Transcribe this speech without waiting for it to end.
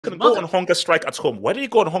can go on hunger strike at home. Why do you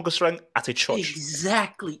go on hunger strike at a church?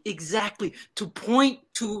 Exactly. To point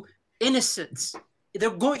to innocence. They're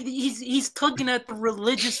going. He's tugging at the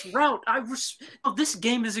religious route. This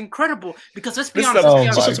game is incredible because let's be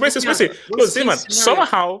honest.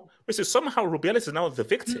 Somehow Rubiales is now the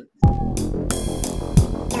victim.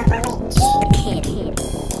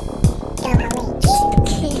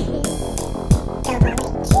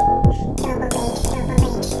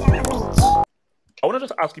 I wanted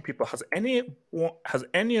to ask you people: has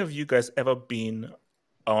any of you guys ever been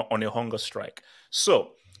on a hunger strike?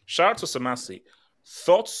 So, shout out to Samasi.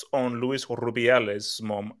 Thoughts on Luis Rubiales'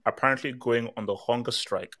 mom apparently going on the hunger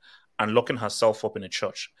strike and locking herself up in a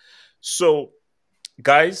church. So,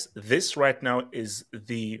 guys, this right now is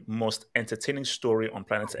the most entertaining story on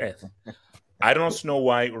planet Earth. I do not know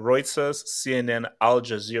why Reuters, CNN, Al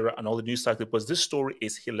Jazeera, and all the news sites, because this story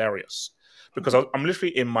is hilarious. Because I'm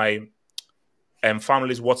literally in my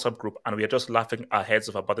family's WhatsApp group, and we are just laughing our heads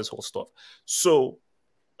off about this whole stuff. So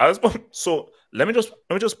let me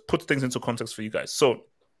just put things into context for you guys. So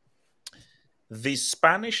the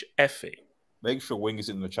Spanish FA. Make sure Wing is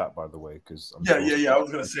in the chat, by the way, because I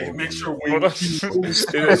was gonna say, make sure Wing. No. If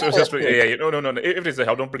it is a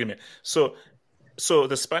hell, don't bring him in. So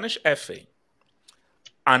the Spanish FA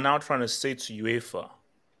are now trying to say to UEFA,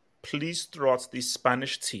 please throw out these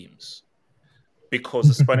Spanish teams because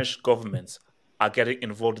the Spanish government are getting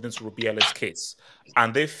involved in this Rubiales case.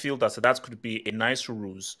 And they feel that could be a nice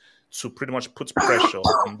ruse to pretty much put pressure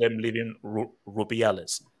on them leaving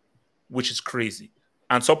Rubiales, which is crazy.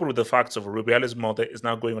 And coupled with the fact of Rubiales' mother is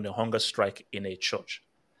now going on a hunger strike in a church.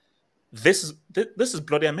 This is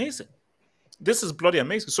bloody amazing. This is bloody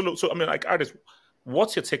amazing. So I mean, like, artists,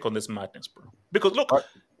 what's your take on this madness, bro? Because look,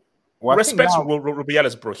 respect to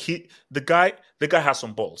Rubiales, bro. The guy has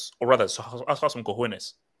some balls, or rather, has some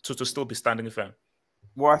cojones to still be standing firm.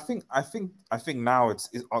 Well, I think now it's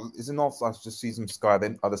not just season Sky.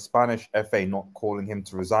 Then are the Spanish FA not calling him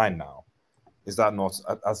to resign now? Is that not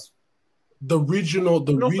as the regional?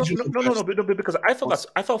 No, because I thought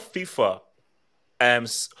FIFA. FIFA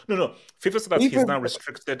said that he's now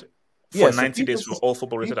restricted for 90 days for all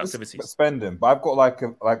football-related activities. Suspend him, but I've got like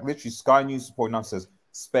literally Sky News report now says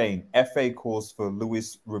Spain FA calls for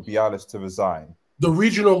Luis Rubiales to resign. The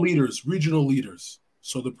regional leaders.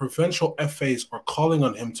 So the provincial FAs are calling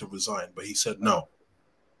on him to resign, but he said no.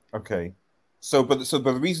 Okay, but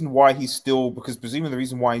the reason why he's still, because presumably the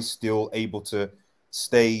reason why he's still able to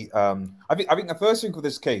stay, I think the first thing for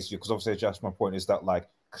this case, because obviously just my point is that, like,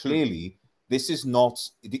 clearly this is not,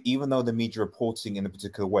 even though the media reporting in a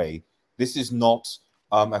particular way, this is not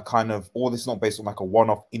a kind of, or this is not based on like a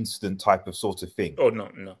one-off incident type of sort of thing. Oh no.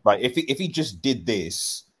 Like if he just did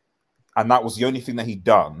this, and that was the only thing that he'd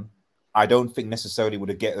done, I don't think necessarily would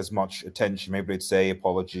have get as much attention. Maybe they'd say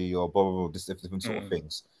apology or blah, blah, blah, different sort of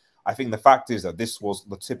things. I think the fact is that this was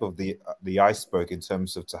the tip of the iceberg in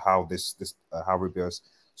terms of how how Rubiales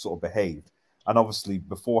sort of behaved. And obviously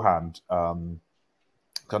beforehand, kind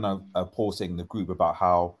of Paul saying in the group about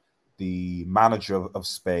how the manager of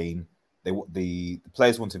Spain, the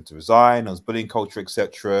players want him to resign, there was bullying culture,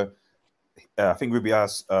 etc. I think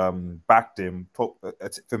Rubiales backed him, for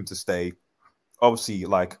him to stay. Obviously,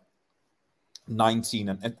 like 19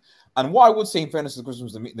 and what I would say in fairness to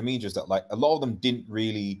the media is that, like, a lot of them didn't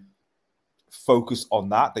really focus on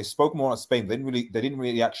that. They spoke more on Spain. They didn't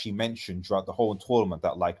really actually mention throughout the whole tournament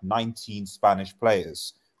that like 19 Spanish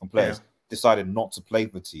players decided not to play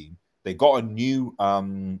for the team. They got a new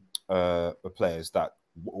players that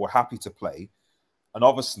were happy to play, and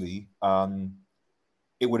obviously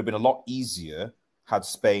it would have been a lot easier had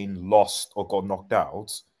Spain lost or got knocked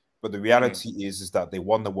out. But the reality is that they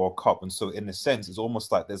won the World Cup. And so in a sense, it's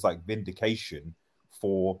almost like there's like vindication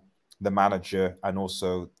for the manager and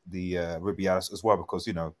also the Rubiales as well, because,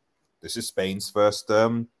 you know, this is Spain's first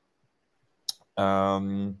women's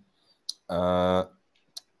World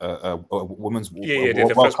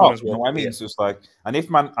Cup. You know what I mean? Yeah. So it's like, and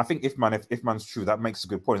if man's true, that makes a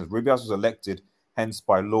good point. Rubiales was elected, hence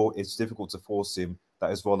by law, it's difficult to force him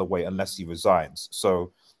that as well away unless he resigns.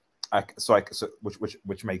 So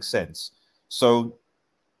which makes sense. So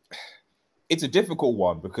it's a difficult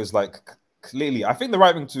one because, like, clearly, I think the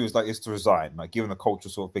right thing to do is to resign, like, given the cultural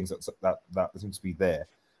sort of things that seem to be there.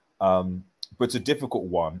 But it's a difficult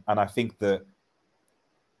one, and I think the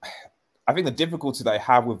difficulty that I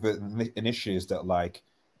have with the initially is that, like,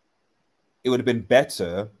 it would have been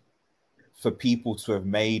better for people to have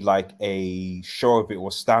made like a show of it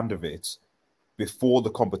or stand of it before the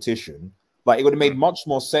competition. Like, it would have made much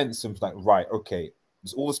more sense. And like, right, okay,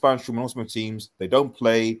 there's all the Spanish women, also teams. They don't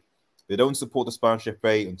play. They don't support the Spanish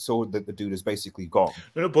FA until the dude is basically gone.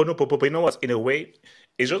 But you know what? In a way,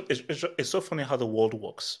 it's so funny how the world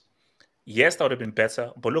works. Yes, that would have been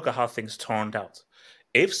better, but look at how things turned out.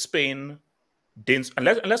 If Spain didn't, I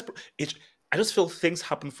just feel things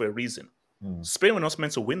happen for a reason. Spain were not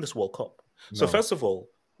meant to win this World Cup. So first of all,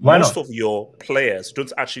 most of your players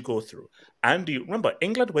don't actually go through. And you remember,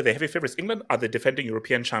 England were the heavy favorites. England are the defending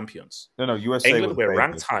European champions. No, USA England were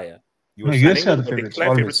ranked higher. USA are the England were favorites, the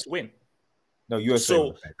clear favorites to win. No, USA.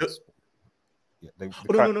 So,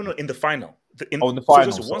 no. In the final. In the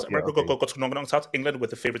final. So once America got knocked out, England were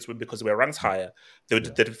the favorites to win because they were ranked higher. They were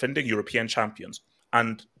the defending European champions.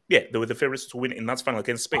 And yeah, they were the favorites to win in that final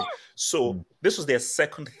against Spain. So this was their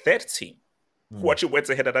third team who actually went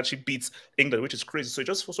ahead and actually beats England, which is crazy. So it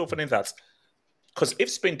just was so funny that, because if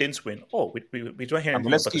Spain didn't win, we don't hear anything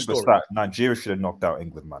let's about the keep story. this fact. Nigeria should have knocked out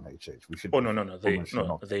England, man. We should.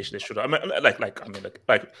 No. They should have.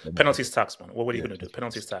 Like penalties tax, man. What are you going to do?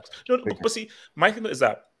 Penalties tax. No, but see, my thing is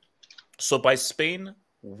that, so by Spain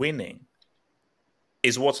winning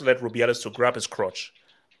is what led Rubiales to grab his crotch,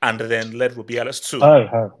 and then led Rubiales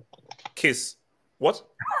to kiss. What?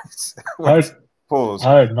 Pause.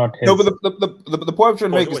 Not his. No, but the point I'm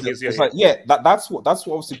trying to make is that, that's what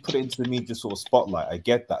obviously put it into the media sort of spotlight. I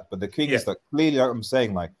get that, but the thing is that clearly, like I'm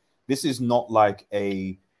saying, like this is not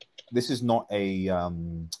an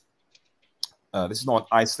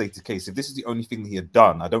isolated case. If this is the only thing that he had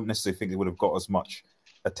done, I don't necessarily think it would have got as much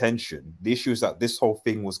attention. The issue is that this whole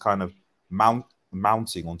thing was kind of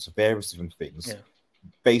mounting onto various different things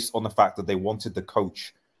based on the fact that they wanted the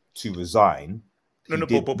coach to resign. But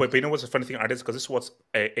you know what's the funny thing, Ades? Because this was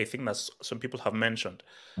a thing that some people have mentioned.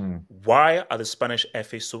 Why are the Spanish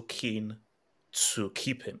FA so keen to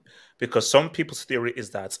keep him? Because some people's theory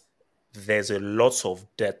is that there's a lot of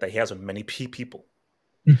debt that he has on many people.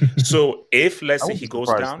 So if, let's say, he goes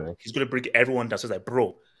down, he's going to bring everyone down. So it's like,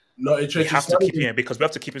 bro, we have to keep him because we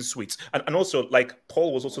have to keep him sweet. And also, like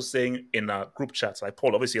Paul was also saying in group chats, like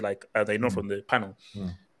Paul, obviously, like they know from the panel,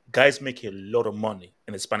 guys make a lot of money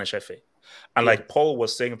in the Spanish FA. And like Paul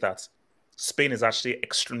was saying that Spain is actually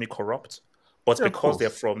extremely corrupt, but because they're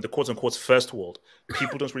from the quote-unquote first world,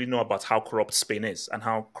 people don't really know about how corrupt Spain is and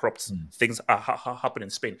how corrupt things are happen in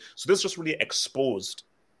Spain. So this just really exposed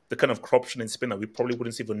the kind of corruption in Spain that we probably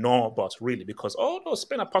wouldn't even know about, really, because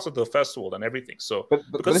Spain are part of the first world and everything. So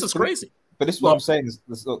because this is crazy. But this is what I'm saying is,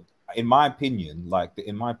 in my opinion,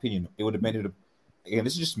 it would have made it. Again,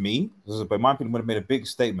 this is just me, but in my opinion, it would have made a big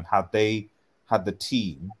statement had the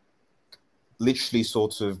team literally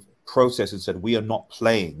sort of protested and said, we are not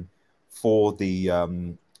playing for the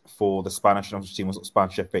Spanish national team or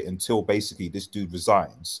Spanish FA until basically this dude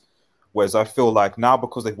resigns. Whereas I feel like now,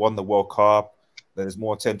 because they've won the World Cup, there's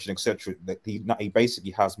more attention, etc., that he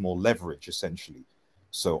basically has more leverage, essentially.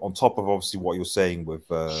 So on top of obviously what you're saying with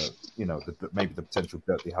maybe the potential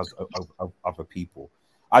debt he has of other people,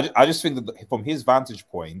 I just think that from his vantage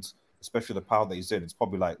point, especially the power that he's in, it's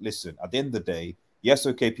probably like, listen, at the end of the day, yes,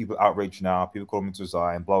 okay, people outrage now, people call him to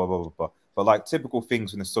resign, blah, blah, blah, blah, blah. But like typical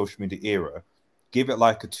things in the social media era, give it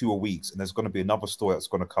like 2 weeks and there's going to be another story that's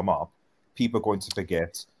going to come up. People are going to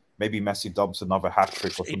forget. Maybe Messi dumps another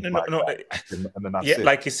hat-trick or something that. And then that's it.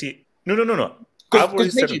 Like you see, no. I've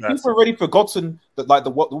already said that. People have already forgotten that, like,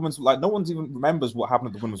 the women's, like, no one even remembers what happened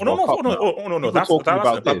at the women's World Cup. No. That's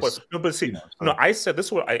the bad point. No, but see, I said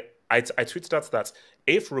this. What I tweeted out that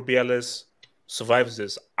if Rubiales survives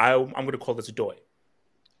this, I'm going to call this a Doi.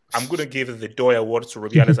 I'm going to give the Doi award to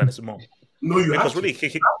Rubiales and his mom. No, you because have really,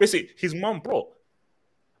 basically, his mom, bro.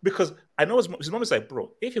 Because I know his mom is like,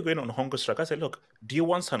 bro, if you're going on hunger strike, I said, look, do you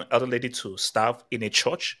want an elder lady to starve in a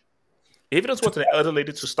church? If you don't want an elder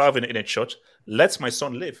lady to starve in a church, let my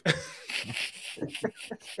son live.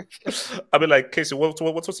 I mean, like, Casey, what's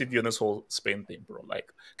your view on this whole Spain thing, bro?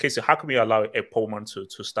 Like, Casey, how can we allow a poor man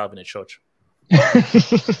to starve in a church?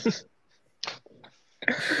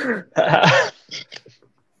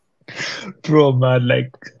 Bro, man,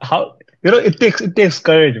 like, how, it takes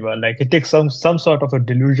courage, man. Like, it takes some sort of a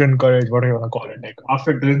delusion courage, whatever you want to call it. Like,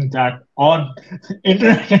 after doing that on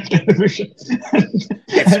internet and television,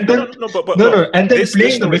 and then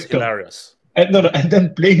playing the victim. Hilarious. And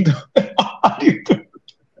then playing the.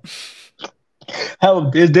 How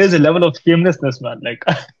there's a level of shamelessness, man. Like,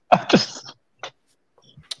 I just.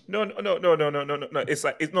 No. It's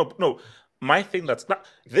like no. My thing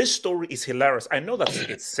this story is hilarious. I know that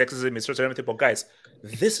it's sexism, it's everything, but guys,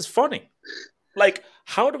 this is funny. Like,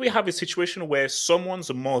 how do we have a situation where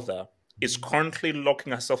someone's mother is currently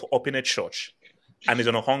locking herself up in a church and is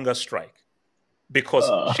on a hunger strike because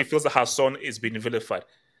she feels that her son is being vilified?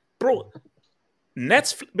 Bro,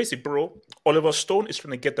 Netflix, basically, bro, Oliver Stone is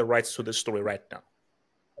trying to get the rights to this story right now.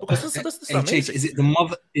 Because this is Hey, Chase, amazing. is it the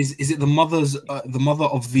mother? Is it the mother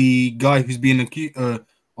of the guy who's being accused of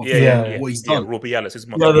what he's done? Rubiales, his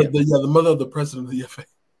mother. Yeah, the mother of the president of the FA.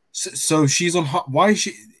 So she's on. Why is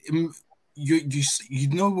she? You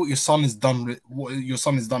know what your son has done. What your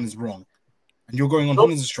son has done is wrong, and you're going on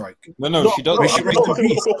hunger strike. No, she doesn't. Wait.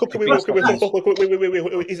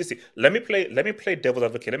 Easy. Let me play devil's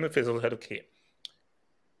advocate. Let me play devil's advocate.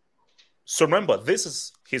 So remember, this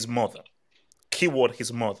is his mother. Keyword: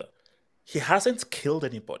 his mother. He hasn't killed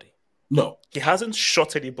anybody. No, he hasn't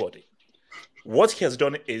shot anybody. What he has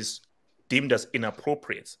done is deemed as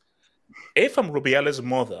inappropriate. If I'm Rubiales'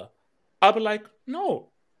 mother, I'll be like, no.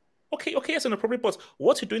 Okay, it's inappropriate, but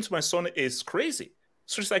what you're doing to my son is crazy.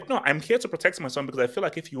 So she's like, no, I'm here to protect my son because I feel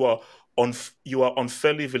like if you are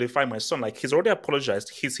unfairly vilifying my son, like he's already apologized,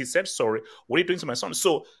 he said sorry. What are you doing to my son?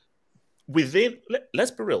 So let's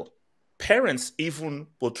be real, parents even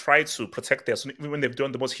will try to protect their son even when they've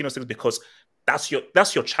done the most heinous things because that's your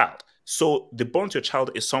child. So the born to your child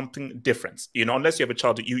is something different, unless you have a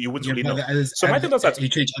child, you wouldn't really know. So my thing is that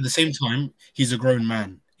at the same time, he's a grown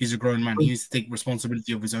man. He needs to take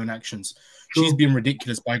responsibility of his own actions. She's being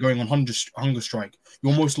ridiculous by going on hunger strike.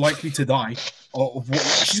 You're most likely to die.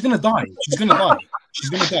 She's gonna die. In the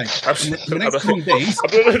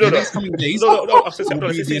next coming days.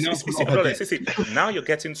 Now you're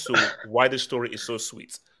getting to why the story is so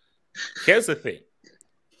sweet. Here's the thing: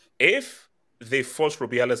 if they force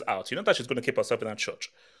Rubiales out, you know that she's going to keep herself in that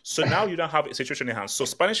church. So now you don't have a situation in your hands. So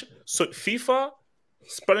FIFA,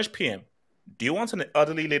 Spanish PM, do you want an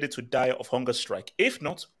elderly lady to die of hunger strike? If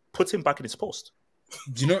not, put him back in his post.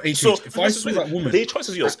 Do you know, if I saw that woman... The choice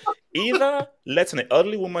is yours. Either let an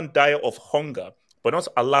elderly woman die of hunger, but not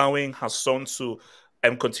allowing her son to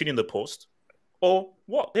continue in the post, or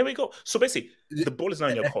what? There we go. So basically, the ball is now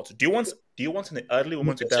in your court. Do you want an elderly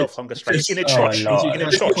woman to die of hunger strike in a church? In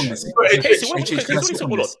a church. Can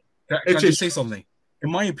I just say something? In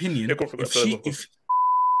my opinion,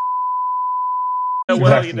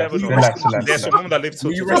 well, you never know. There's a woman that lives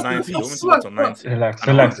till 90. Relax.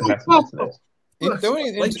 The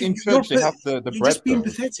only in church they have the bread. You're just being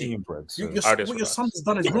pathetic. What your son has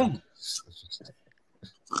done is wrong.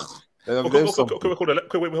 Hold on.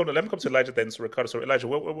 Let me come to Elijah then. So Ricardo, Elijah,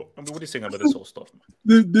 what are you saying about this whole stuff?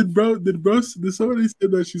 Did somebody say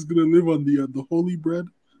that she's gonna live on the holy bread?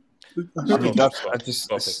 Stop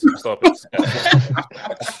it.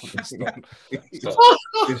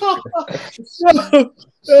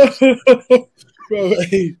 Bro,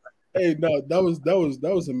 hey, no, that was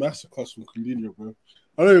a masterclass from Coutinho, bro.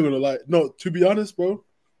 I'm not even gonna lie. No, to be honest, bro.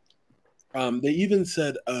 They even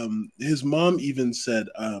said, his mom even said,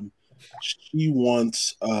 she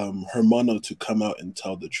wants Hermano to come out and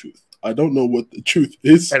tell the truth. I don't know what the truth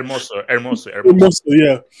is. Hermoso,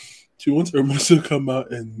 yeah. She wants Hermoso to come out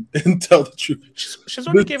and tell the truth. She's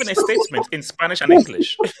only given a statement in Spanish and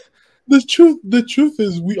English. The truth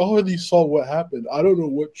is we already saw what happened. I don't know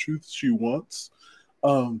what truth she wants.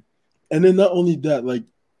 And then not only that, like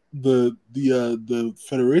the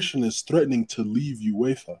federation is threatening to leave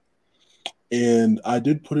UEFA. And I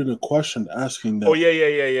did put in a question asking that. Oh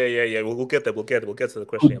yeah. We'll get there. We'll get to the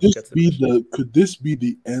question. Could this be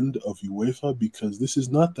the end of UEFA? Because this is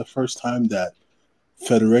not the first time that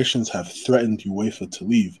federations have threatened UEFA to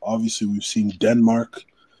leave. Obviously, we've seen Denmark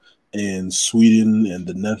and Sweden and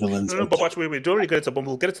the Netherlands. But watch, we don't really get into it.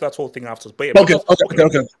 We'll get into that whole thing after. But okay.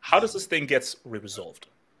 How does this thing get resolved,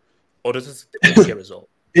 or does this get resolved?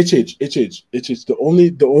 It's the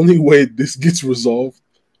only way this gets resolved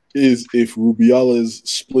is if Rubiales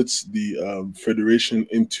splits the federation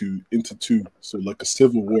into two, so like a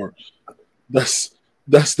civil war. That's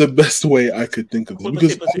the best way I could think of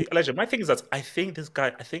this. Elijah, my thing is that I think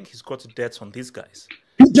he's got debts on these guys.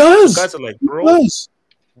 He does. The guys are like, bro,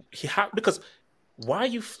 because why are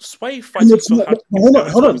you fighting so hard?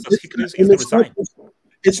 Hold on.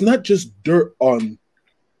 It's not just dirt on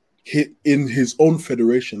in his own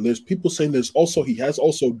federation. There's people saying he has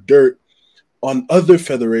also dirt on other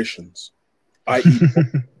federations, i.e.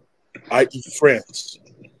 France.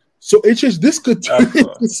 So it's just this could turn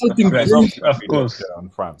into something crazy. Of course, on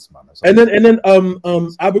France, man. And then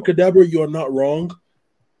Abracadabra, you're not wrong.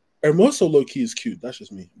 Hermoso low key is cute. That's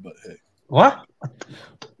just me, but hey. What?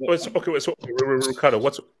 So Ricardo,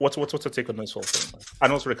 what's the take on this whole thing? I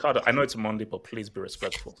know it's Ricardo. I know it's Monday, but please be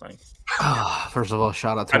respectful. First of all,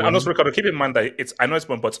 shout out to I know it's Ricardo. Keep in mind that I know it's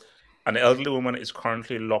Monday, but an elderly woman is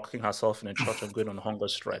currently locking herself in a church and going on hunger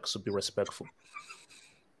strike. So be respectful.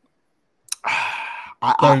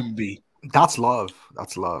 Don't be. That's love.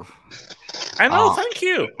 That's love. I know. Thank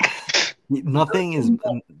you. Nothing is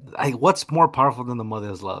like what's more powerful than the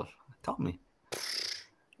mother's love? Tell me.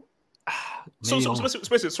 So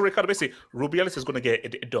Ricardo, basically, Rubiales is going to get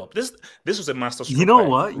a dub. This was a masterstroke. You know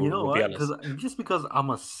what? Rubiales. Just because I'm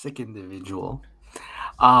a sick individual,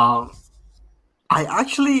 I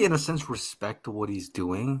actually, in a sense, respect what he's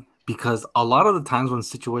doing, because a lot of the times when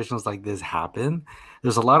situations like this happen,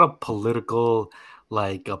 there's a lot of political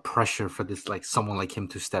pressure for this, like someone like him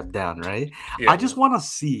to step down, right? Yeah. I just want to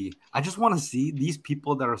see these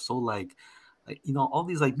people that are so like all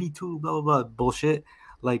these like Me Too, blah blah blah bullshit.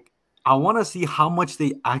 Like, I want to see how much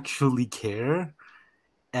they actually care.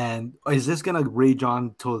 And is this going to rage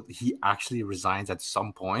on till he actually resigns at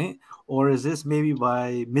some point? Or is this maybe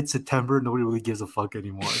by mid-September, nobody really gives a fuck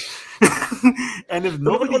anymore? And if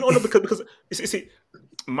nobody... No, because you see,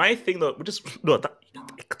 my thing, though,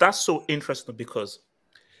 that's so interesting, because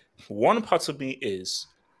one part of me is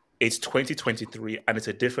it's 2023 and it's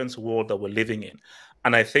a different world that we're living in.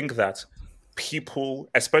 And I think that people,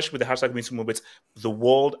 especially with the hashtag Me Too movement, the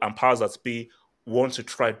world and powers that be, want to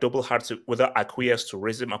try double hard to whether acquiesce to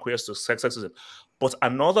racism, acquiesce to sexism. But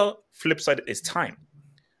another flip side is time.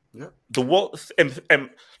 Yeah. The world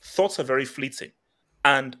thoughts are very fleeting.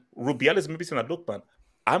 And Rubiales maybe saying that, look, man,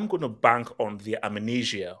 I'm going to bank on the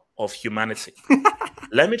amnesia of humanity.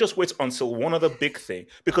 Let me just wait until one other big thing.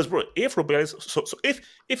 Because, bro, if Rubiales, so if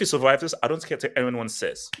he survives this, I don't care what anyone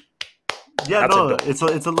says. Yeah, no, it's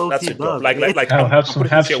a low key dub. Like it's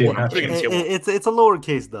a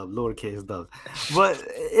lowercase dub. But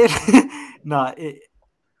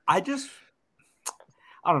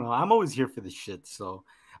I don't know. I'm always here for this shit. So,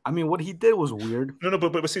 I mean, what he did was weird. No,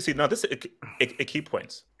 but see, now this is a key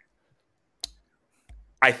point.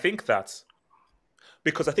 I think that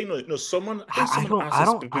because I think someone asked us before. I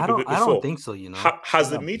don't think so. Has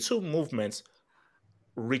the Me Too movement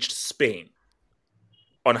reached Spain?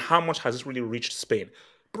 On how much has this really reached Spain?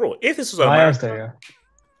 Bro, if this was America...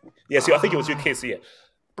 I think it was UK, so yeah.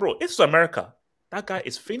 Bro, if this was America, that guy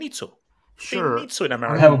is finito. Sure. Finito in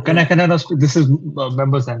America. Can I not speak? This is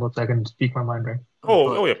members' hangout, so I can speak my mind, right?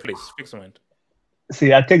 Oh yeah, please, speak your mind.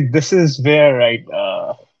 See, I think this is where, right,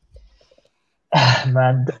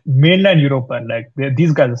 man, mainland Europe, and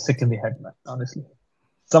these guys are sick in the head, man, honestly.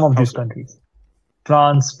 Some of these countries.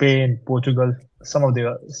 France, Spain, Portugal, some of them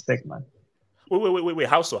are sick, man. Wait.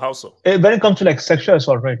 How so? When it comes to sexual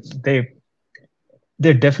assault, right?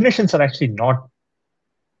 Their definitions are actually not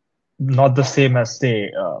the same as say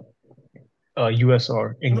US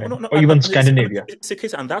or England or even Scandinavia. It's a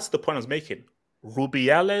case, and that's the point I was making.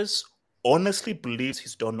 Rubiales honestly believes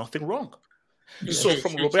he's done nothing wrong. So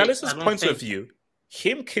from Rubiales' point of view,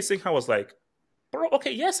 him kissing her was like, bro,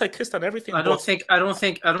 okay, yes, I kissed and everything. I don't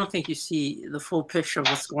think you see the full picture of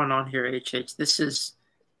what's going on here, HH. This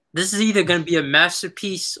is either going to be a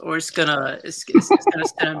masterpiece or it's gonna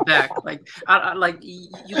stand back. You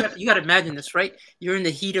got to imagine this, right? You're in the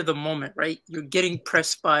heat of the moment, right? You're getting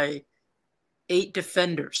pressed by 8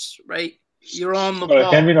 defenders, right? You're on the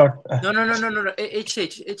ball. Can we not? No.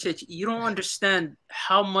 HH, you don't understand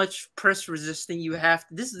how much press resistant you have.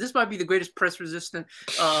 This might be the greatest press resistant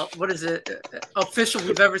official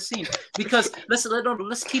we've ever seen. Because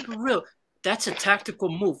let's keep it real. That's a tactical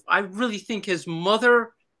move. I really think his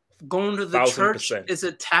mother going to the church is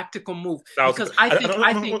a tactical move, because I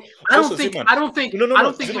don't think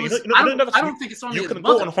it's only. You can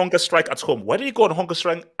go on hunger strike at home. Why did you go on hunger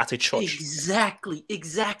strike at a church? Exactly.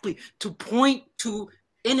 To point to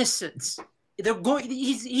innocence. They're going.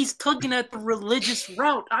 He's tugging at the religious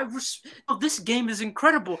route. This game is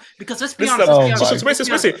incredible, because let's be honest.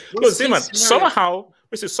 Somehow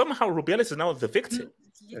Rubiales is now the victim.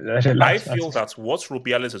 I feel that what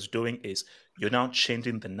Rubiales is doing is you're now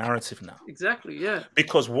changing the narrative now. Exactly, yeah.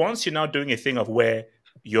 Because once you're now doing a thing of where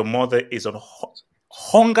your mother is on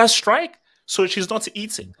hunger strike, so she's not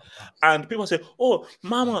eating, and people say, "Oh,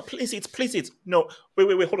 Mama, please eat." No,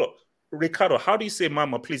 wait, hold up, Ricardo. How do you say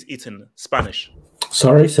 "Mama, please eat" in Spanish?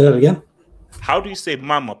 Sorry, say that again. How do you say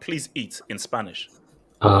 "Mama, please eat" in Spanish?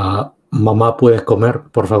 Mamá, puedes comer,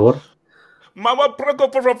 por favor. Mama, por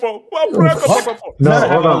favor. No,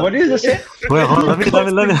 hold on. What did you say? Wait, hold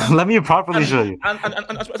on. Let me properly show you. And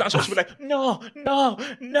she'll be like, no,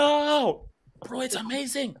 bro, it's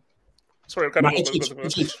amazing. Sorry,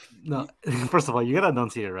 no. First of all, you gotta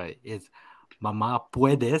enunciate it right. It's "Mamá,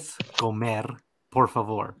 puedes comer, por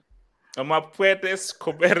favor." Mamá, puedes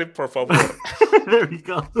comer, por favor. There we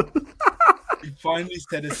go. You finally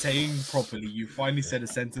said a saying properly. You finally said a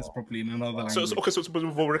sentence properly in another language. So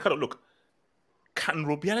Ricardo, look. Can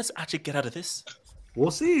Rubiales actually get out of this?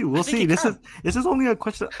 We'll see. This is only a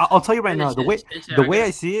question. I'll tell you right now. The way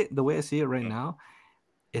I see it right now,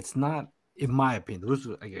 it's not in my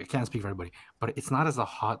opinion, I can't speak for everybody, but it's not as a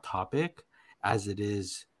hot topic as it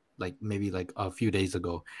is like maybe like a few days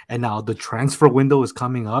ago. And now the transfer window is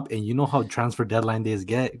coming up, and you know how transfer deadline days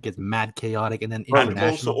gets mad chaotic, and then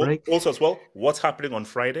international break. Also as well, what's happening on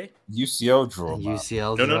Friday? UCL draw.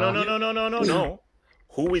 UCL No, draw. no.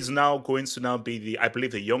 Who is now going to now be I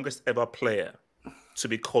believe the youngest ever player to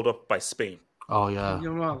be called up by Spain? Oh yeah,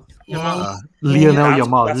 Yamal. Lionel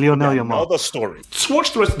Yamal. That's Lionel Yamal. another story. To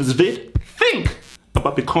watch the rest of this vid, think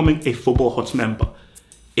about becoming a Football Hut member.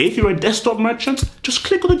 If you're a desktop merchant, just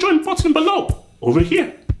click on the join button below, over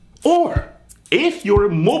here. Or if you're a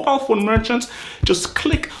mobile phone merchant, just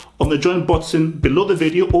click on the join button below the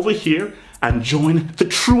video over here and join the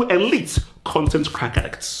true elite content crack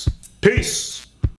addicts. Peace.